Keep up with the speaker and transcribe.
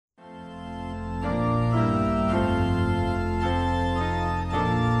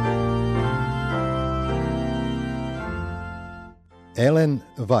Elen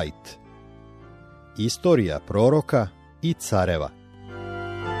Vajt. Istorija proroka i careva.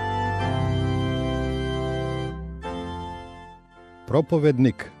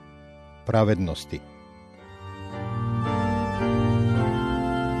 Propovednik pravednosti.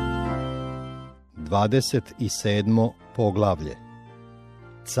 27. poglavlje.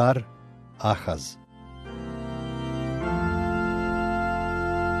 Car Ahaz.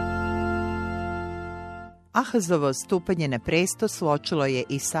 Ahazovo stupanje na presto suočilo je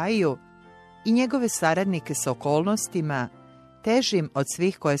Isaiju i njegove saradnike s okolnostima težim od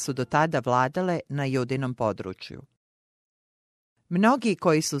svih koje su do tada vladale na Judinom području. Mnogi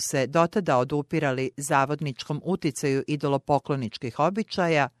koji su se dotada odupirali zavodničkom uticaju idolopokloničkih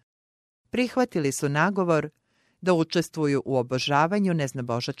običaja prihvatili su nagovor da učestvuju u obožavanju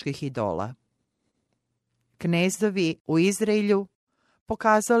neznabožačkih idola. Knezovi u Izraelju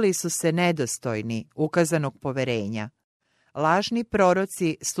pokazali su se nedostojni ukazanog poverenja. Lažni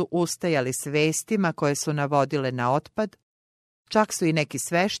proroci su ustajali s vestima koje su navodile na otpad, čak su i neki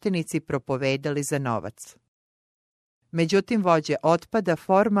sveštenici propovedali za novac. Međutim, vođe otpada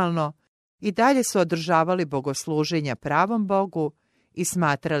formalno i dalje su održavali bogosluženja pravom Bogu i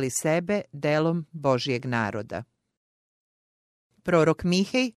smatrali sebe delom Božijeg naroda. Prorok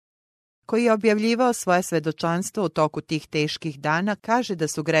Mihej, koji je objavljivao svoje svedočanstvo u toku tih teških dana, kaže da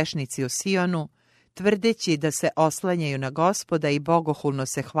su grešnici u Sionu, tvrdeći da se oslanjaju na Gospoda i bogohulno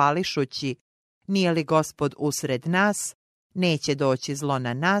se hvališući, nije li Gospod usred nas, neće doći zlo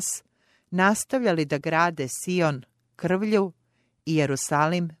na nas, nastavljali da grade Sion krvlju i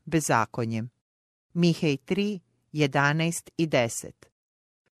Jerusalim bezakonjem. Mihej 3, 11 i 10.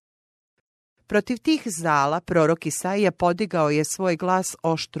 Protiv tih zala prorok Isaija podigao je svoj glas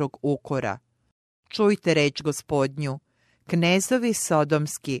oštrog ukora. Čujte reč Gospodnju, knezovi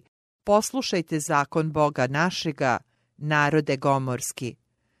sodomski, poslušajte zakon Boga našega, narode gomorski.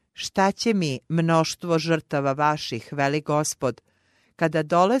 Šta će mi mnoštvo žrtava vaših, veli Gospod, kada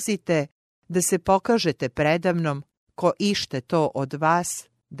dolazite da se pokažete predamnom, ko ište to od vas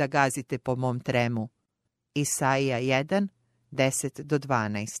da gazite po mom tremu. Isaija 1, 10 do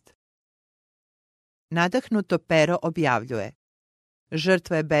 12. Nadahnuto pero objavljuje: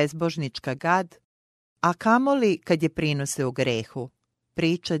 žrtva je bezbožnička gad, a kamoli kad je prinose u grehu.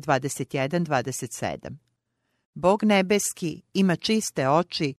 Priče 21-27. Bog nebeski ima čiste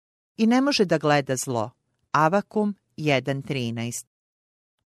oči i ne može da gleda zlo. Avakum 1.13.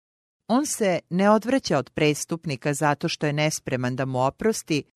 On se ne odvraća od prestupnika zato što je nespreman da mu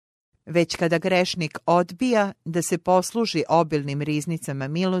oprosti, već kada grešnik odbija da se posluži obilnim riznicama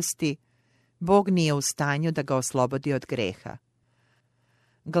milosti, Bog nije u stanju da ga oslobodi od greha.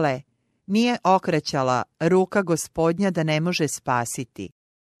 Gle, nije okraćala ruka Gospodnja da ne može spasiti,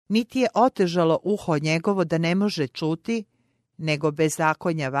 niti je otežalo uho njegovo da ne može čuti, nego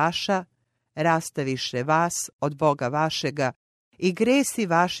bezakonja vaša rastaviše vas od Boga vašega i gresi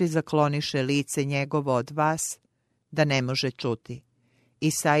vaši zakloniše lice njegovo od vas da ne može čuti.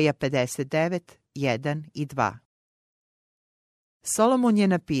 Isaija 59, 1 i 2. Solomon je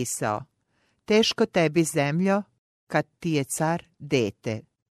napisao: teško tebi zemljo, kad ti je car dete.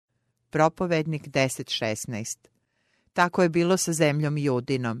 Propovednik 10.16. Tako je bilo sa zemljom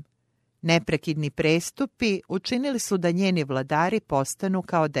Judinom. Neprekidni prestupi učinili su da njeni vladari postanu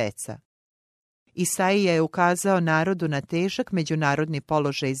kao deca. Isaija je ukazao narodu na težak međunarodni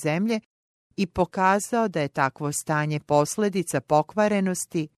položaj zemlje i pokazao da je takvo stanje posljedica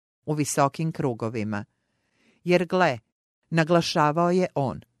pokvarenosti u visokim krugovima. Jer gle, naglašavao je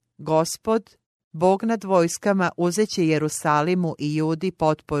on, Gospod, Bog nad vojskama, uzeće Jerusalimu i Judi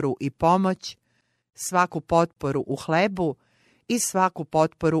potporu i pomoć, svaku potporu u hlebu i svaku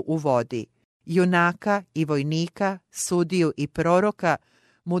potporu u vodi, junaka i vojnika, sudiju i proroka,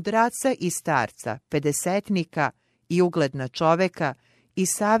 mudraca i starca, pedesetnika i ugledna čoveka, i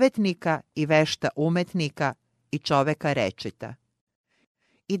savjetnika i vešta umetnika i čoveka rečita.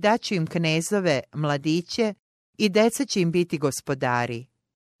 I daću im knezove, mladiće, i deca će im biti gospodari,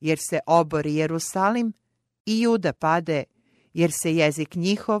 jer se obori Jerusalim i Juda pade, jer se jezik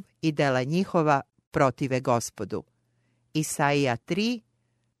njihov i dela njihova protive Gospodu. Isaija 3,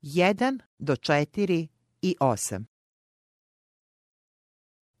 1 do 4 i 8.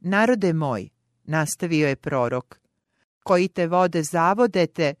 Narode moj, nastavio je prorok, koji te vode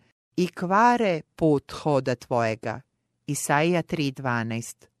zavodete i kvare put hoda tvojega. Isaija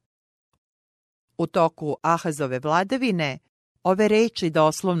 3.12. U toku Ahazove vladavine ove reči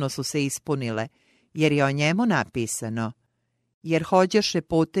doslovno su se ispunile, jer je o njemu napisano: jer hođoše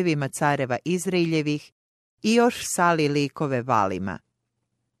putevima careva Izraeljevih i još sali likove valima.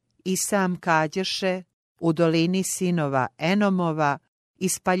 I sam kađeše, u dolini sinova Enomova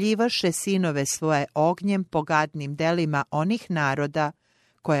ispaljivaše sinove svoje ognjem po gadnim delima onih naroda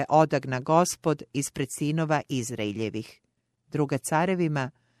koje odagna Gospod ispred sinova Izraeljevih. Druga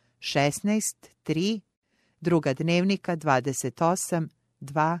Carevima 16:3, Druga Dnevnika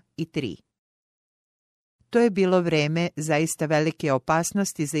 28:2 i 3. To je bilo vreme zaista velike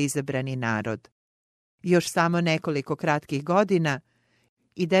opasnosti za izabrani narod. Još samo nekoliko kratkih godina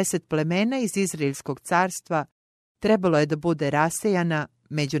i 10 plemena iz Izraelskog carstva trebalo je da bude rasejana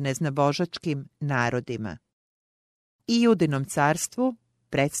među neznabožačkim narodima. I Judinom carstvu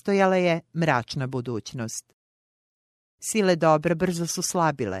predstojala je mračna budućnost. Sile dobra brzo su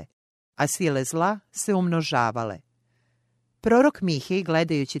slabile, a sile zla se umnožavale. Prorok Mihej,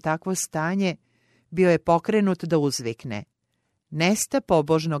 gledajući takvo stanje, bio je pokrenut da uzvikne: nesta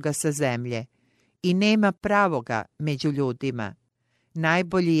pobožnoga sa zemlje i nema pravoga među ljudima.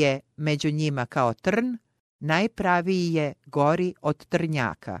 Najbolji je među njima kao trn, najpraviji je gori od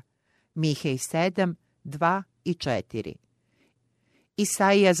trnjaka. Mihej 7:2 i 4.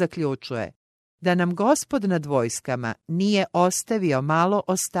 Isaija zaključuje: da nam Gospod nad vojskama nije ostavio malo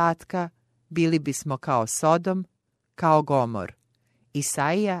ostatka, bili bismo kao Sodom, kao Gomor.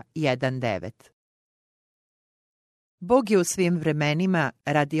 Isaija 1:9. Bog je u svim vremenima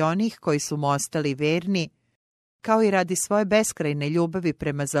radi onih koji su mu ostali verni, kao i radi svoje beskrajne ljubavi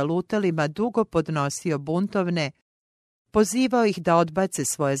prema zalutalima, dugo podnosio buntovne, pozivao ih da odbace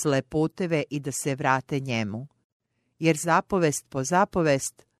svoje zle puteve i da se vrate njemu. Jer zapovest po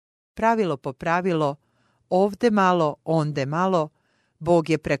zapovest, pravilo po pravilo, ovde malo, onde malo, Bog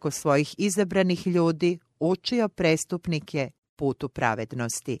je preko svojih izabranih ljudi učio prestupnike putu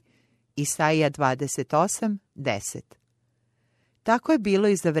pravednosti. Isaija 28:10. Tako je bilo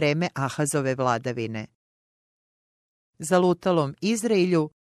i za vreme Ahazove vladavine. Zalutalom Izraelju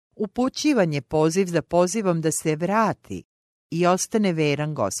upućivan je poziv za pozivom da se vrati i ostane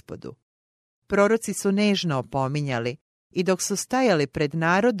veran Gospodu. Proroci su nežno opominjali i dok su stajali pred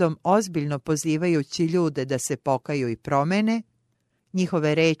narodom ozbiljno pozivajući ljude da se pokaju i promene,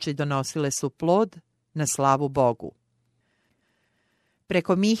 njihove reči donosile su plod na slavu Bogu.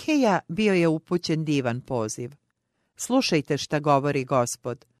 Preko Miheja bio je upućen divan poziv. Slušajte šta govori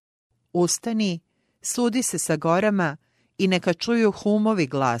Gospod. Ustani, sudi se sa gorama i neka čuju humovi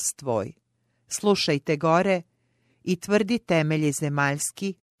glas tvoj. Slušajte gore i tvrdi temelji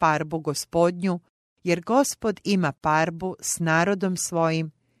zemaljski, parbu Gospodnju, jer Gospod ima parbu s narodom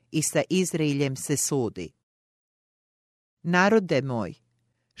svojim i sa Izraeljem se sudi. Narode moj,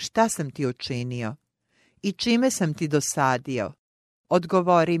 šta sam ti učinio i čime sam ti dosadio?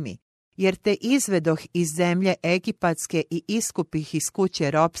 Odgovori mi, jer te izvedoh iz zemlje Egipatske i iskupih iz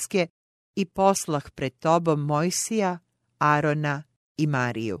kuće ropske i poslah pred tobom Mojsija, Arona i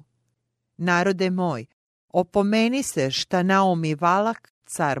Mariju. Narode moj, opomeni se šta naumi Valak,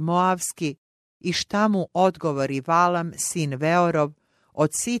 car Moavski, i šta mu odgovori Valam, sin Veorov, od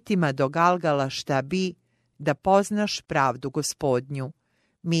Sitima do Galgala šta bi, da poznaš pravdu Gospodnju.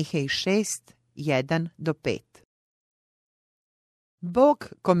 Mihej 6:1-5. Bog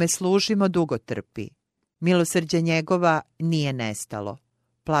kome služimo dugo trpi. Milosrđe njegova nije nestalo.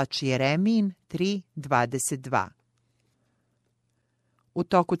 Plač Jeremin 3:22. U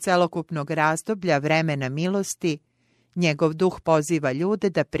toku celokupnog razdoblja vremena milosti, njegov duh poziva ljude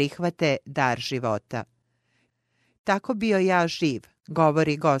da prihvate dar života. Tako bio ja živ,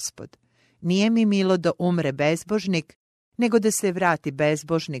 govori Gospod. Nije mi milo da umre bezbožnik, nego da se vrati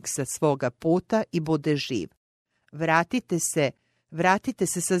bezbožnik sa svoga puta i bude živ. Vratite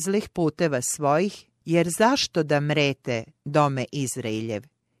se sa zlih puteva svojih, jer zašto da mrete, dome Izraeljev?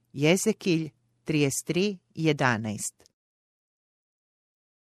 Jezekilj 33:11.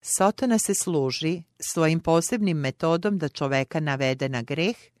 Sotona se služi svojim posebnim metodom da čoveka navede na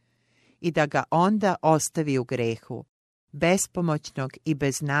greh i da ga onda ostavi u grehu, bespomoćnog i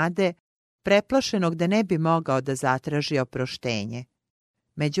bez nade, preplašenog da ne bi mogao da zatraži oproštenje.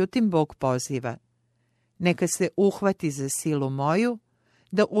 Međutim, Bog poziva: neka se uhvati za silu moju,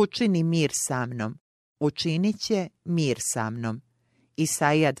 da učini mir sa mnom. Učinit će mir sa mnom.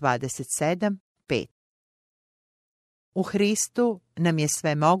 Isaija 27:5. U Hristu nam je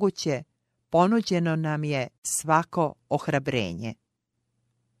sve moguće, ponuđeno nam je svako ohrabrenje.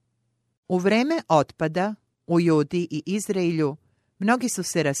 U vreme otpada u Judi i Izraelju mnogi su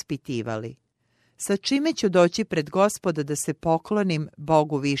se raspitivali: sa čime ću doći pred Gospoda da se poklonim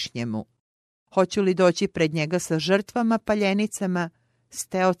Bogu višnjemu? Hoću li doći pred njega sa žrtvama, paljenicama, s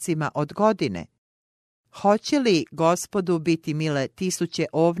teocima od godine? Hoće li Gospodu biti mile 1000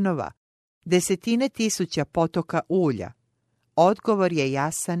 ovnova, 10.000 potoka ulja? Odgovor je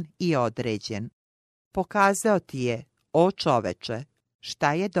jasan i određen. pokazao ti je, o čoveče,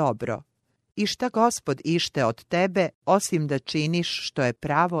 šta je dobro i šta Gospod ište od tebe, osim da činiš što je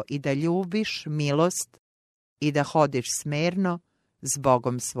pravo i da ljubiš milost i da hodiš smerno s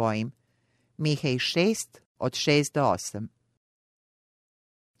Bogom svojim. Mihej 6, od 6 do 8.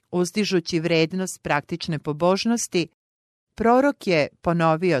 Uzdižući vrednost praktične pobožnosti, prorok je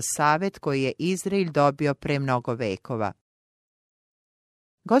ponovio savet koji je Izrael dobio pre mnogo vekova.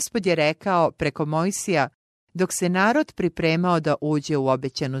 Gospod je rekao preko Mojsija dok se narod pripremao da uđe u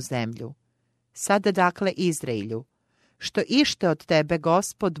obećanu zemlju. Sada dakle Izraelju, što ište od tebe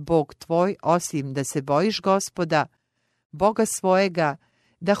Gospod, Bog tvoj, osim da se bojiš Gospoda, Boga svojega,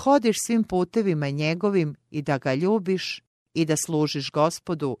 da hodiš svim putevima njegovim i da ga ljubiš i da služiš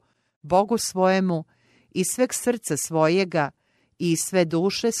Gospodu, Bogu svojemu, iz sveg srca svojega i iz sve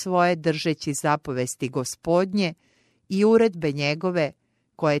duše svoje, držeći zapovesti Gospodnje i uredbe njegove,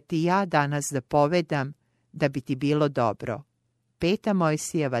 koje ti ja danas zapovedam, da bi ti bilo dobro. 5.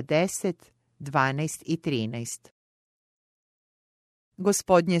 Mojsijeva 10, 12 i 13.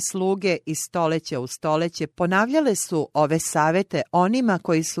 Gospodnje sluge iz stoljeća u stoljeće ponavljale su ove savete onima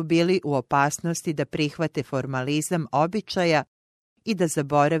koji su bili u opasnosti da prihvate formalizam običaja i da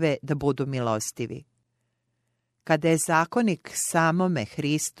zaborave da budu milostivi. Kada je zakonik samome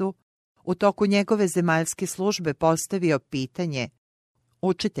Hristu u toku njegove zemaljske službe postavio pitanje: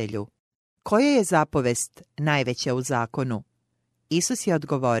 Učitelju, koja je zapovest najveća u zakonu? Isus je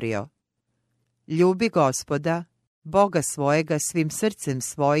odgovorio: Ljubi Gospoda, Boga svojega svim srcem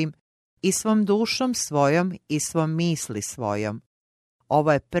svojim i svom dušom svojom i svom misli svojom.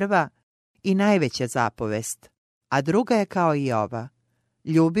 Ovo je prva i najveća zapovest, a druga je kao i ova: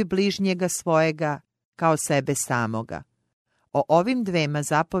 ljubi bližnjega svojega kao sebe samoga. O ovim dvema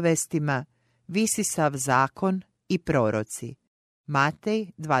zapovestima visi sav zakon i proroci.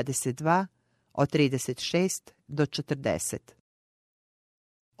 Matej 22, od 36 do 40.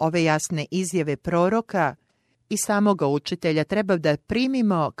 Ove jasne izjave proroka i samoga učitelja treba da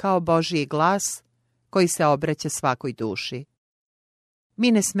primimo kao Božji glas koji se obraća svakoj duši.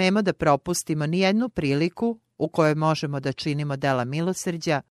 Mi ne smemo da propustimo ni jednu priliku u kojoj možemo da činimo dela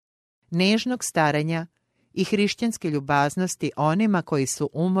milosrđa, nežnog staranja i hrišćanske ljubaznosti onima koji su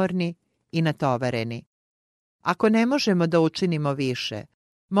umorni i natovareni. Ako ne možemo da učinimo više,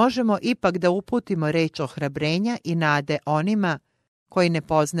 možemo ipak da uputimo reč ohrabrenja i nade onima koji ne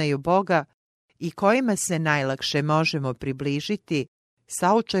poznaju Boga i kojima se najlakše možemo približiti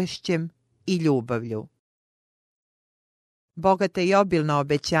saučešćem i ljubavlju. Bogata i obilna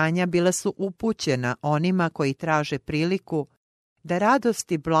obećanja bila su upućena onima koji traže priliku da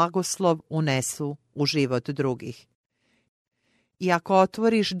radost i blagoslov unesu u život drugih. I ako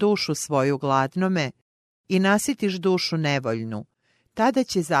otvoriš dušu svoju gladnome i nasitiš dušu nevoljnu, tada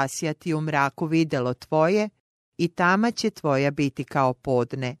će zasjati u mraku videlo tvoje i tama će tvoja biti kao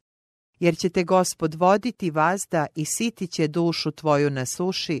podne, jer će te Gospod voditi vazda i sitit će dušu tvoju na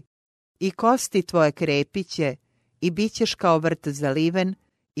suši i kosti tvoje krepiće i bit ćeš kao vrt zaliven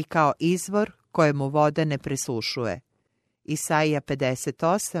i kao izvor kojemu voda ne presušuje. Isaija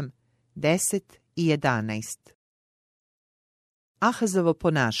 58, 10 i 11. Ahazovo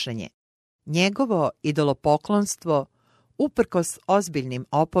ponašanje, njegovo idolopoklonstvo, uprkos ozbiljnim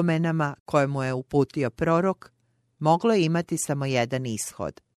opomenama koje mu je uputio prorok, moglo je imati samo jedan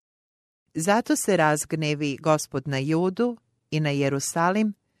ishod. Zato se razgnevi Gospod na Judu i na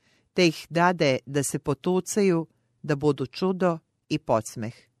Jerusalim, te ih dade da se potucaju, da budu čudo i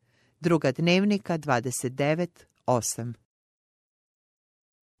podsmeh. 2. Dnevnika 29, 8.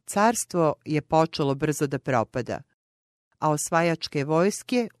 Carstvo je počelo brzo da propada, a osvajačke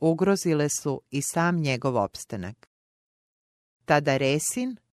vojske ugrozile su i sam njegov opstanak. Tada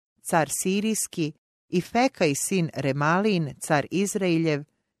Resin, car Sirijski, i Fekaj sin Remalin, car Izrailjev,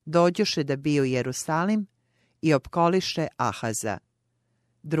 dođoše da biju Jerusalim i opkoliše Ahaza.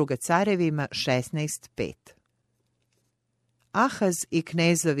 2. Carevima 16.5. Ahaz i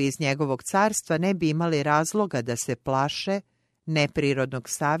knezovi iz njegovog carstva ne bi imali razloga da se plaše neprirodnog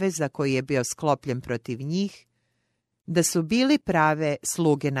saveza koji je bio sklopljen protiv njih, da su bili prave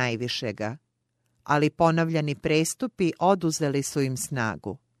sluge najvišega, ali ponovljeni prestupi oduzeli su im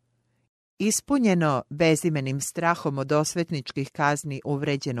snagu. Ispunjeno bezimenim strahom od osvetničkih kazni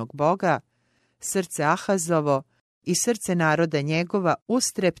uvređenog Boga, srce Ahazovo i srce naroda njegova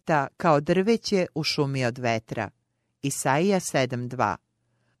ustrepta kao drveće u šumi od vetra. Isaija 7.2.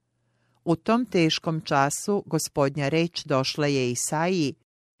 U tom teškom času Gospodnja reč došla je Isaiji,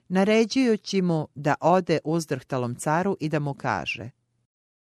 naređujući mu da ode uzdrhtalom caru i da mu kaže: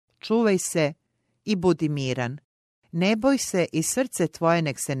 Čuvaj se i budi miran, ne boj se i srce tvoje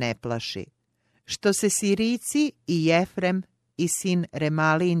nek se ne plaši. što se Sirijci i Jefrem i sin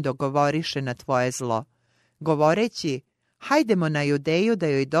Remalin dogovoriše na tvoje zlo, govoreći, hajdemo na Judeju da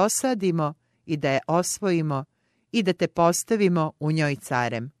joj dosadimo i da je osvojimo i da te postavimo u njoj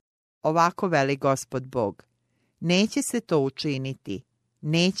carem. Ovako veli Gospod Bog, neće se to učiniti,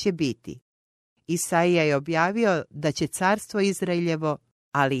 neće biti. Isaija je objavio da će carstvo Izraeljevo,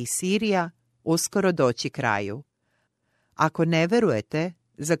 ali i Sirija, uskoro doći kraju. Ako ne verujete,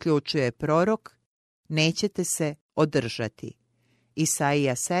 zaključuje prorok, nećete se održati.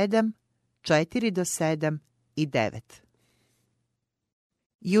 Isaija 7, 4-7 i 9.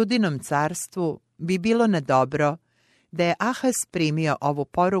 Judinom carstvu bi bilo na dobro da je Ahaz primio ovu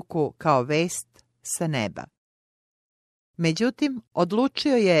poruku kao vest sa neba. Međutim,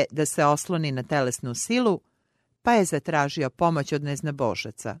 odlučio je da se osloni na telesnu silu, pa je zatražio pomoć od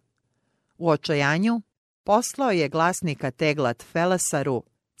neznabožaca. U očajanju poslao je glasnika Teglat Felasaru,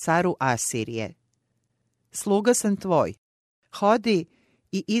 caru Asirije. Sluga sam tvoj, hodi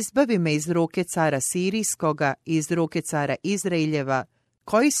i izbavi me iz ruke cara Sirijskoga i iz ruke cara Izraeljeva,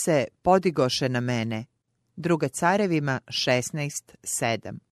 koji se podigoše na mene. Druga carevima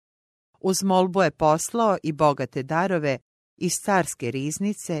 16:7. Uz molbu je poslao i bogate darove iz carske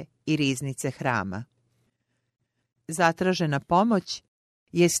riznice i riznice hrama. Zatražena pomoć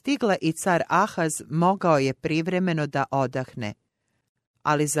je stigla i car Ahaz mogao je privremeno da odahne,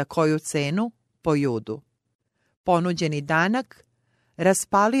 ali za koju cenu? Po Judu. Ponuđeni danak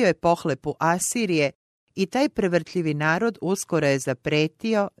raspalio je pohlepu Asirije i taj prevrtljivi narod uskoro je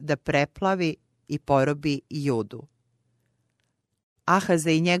zapretio da preplavi i porobi Judu. Ahaza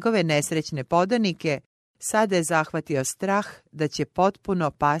i njegove nesrećne podanike sada je zahvatio strah da će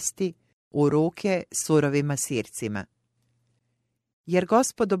potpuno pasti u ruke surovim Asircima. Jer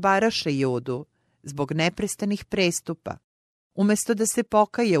Gospod obaraše Judu zbog neprestanih prestupa. Umjesto da se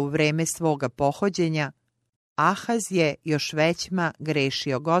pokaje u vreme svoga pohođenja, Ahaz je još većma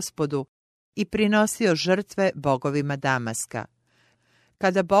grešio Gospodu i prinosio žrtve bogovima Damaska.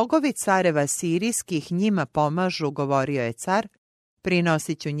 Kada bogovi careva sirijskih njima pomažu, govorio je car,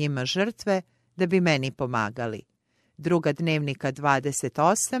 prinosit ću njima žrtve da bi meni pomagali. Druga dnevnika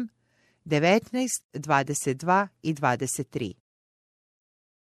 28, 19, 22 i 23.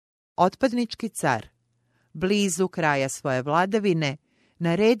 Otpadnički car, blizu kraja svoje vladavine,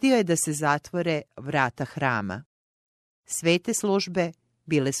 naredio je da se zatvore vrata hrama. Svete službe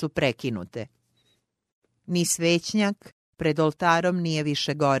bile su prekinute. Ni svećnjak pred oltarom nije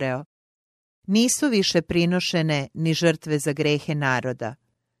više goreo. Nisu više prinošene ni žrtve za grehe naroda.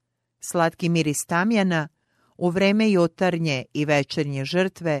 Slatki miris tamjana u vreme jutarnje i večernje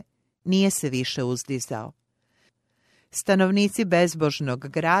žrtve nije se više uzdizao. Stanovnici bezbožnog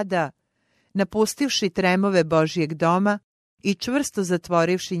grada, napustivši tremove Božjeg doma i čvrsto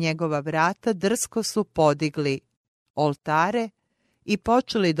zatvorivši njegova vrata, drsko su podigli oltare i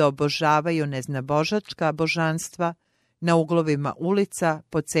počeli da obožavaju neznabožačka božanstva na uglovima ulica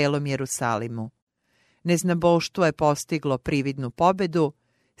po celom Jerusalimu. Neznaboštvo je postiglo prividnu pobedu,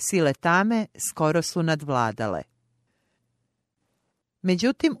 sile tame skoro su nadvladale.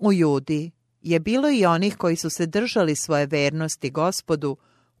 Međutim, u Judi je bilo i onih koji su se držali svoje vernosti Gospodu,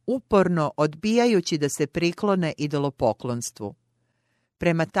 uporno odbijajući da se priklone idolopoklonstvu.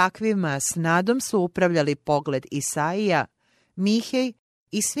 Prema takvima s nadom su upravljali pogled Isaija, Mihej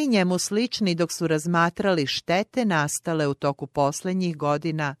i svi njemu slični dok su razmatrali štete nastale u toku posljednjih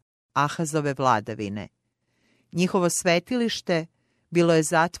godina Ahazove vladavine. Njihovo svetilište bilo je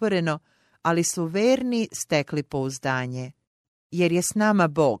zatvoreno, ali su verni stekli pouzdanje. Jer je s nama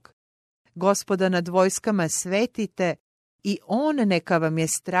Bog. Gospoda nad vojskama svetite i On neka vam je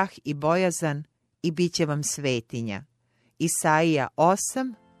strah i bojazan i bit će vam svetinja. Isaija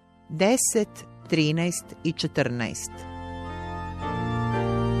 8, 10, 13 i 14.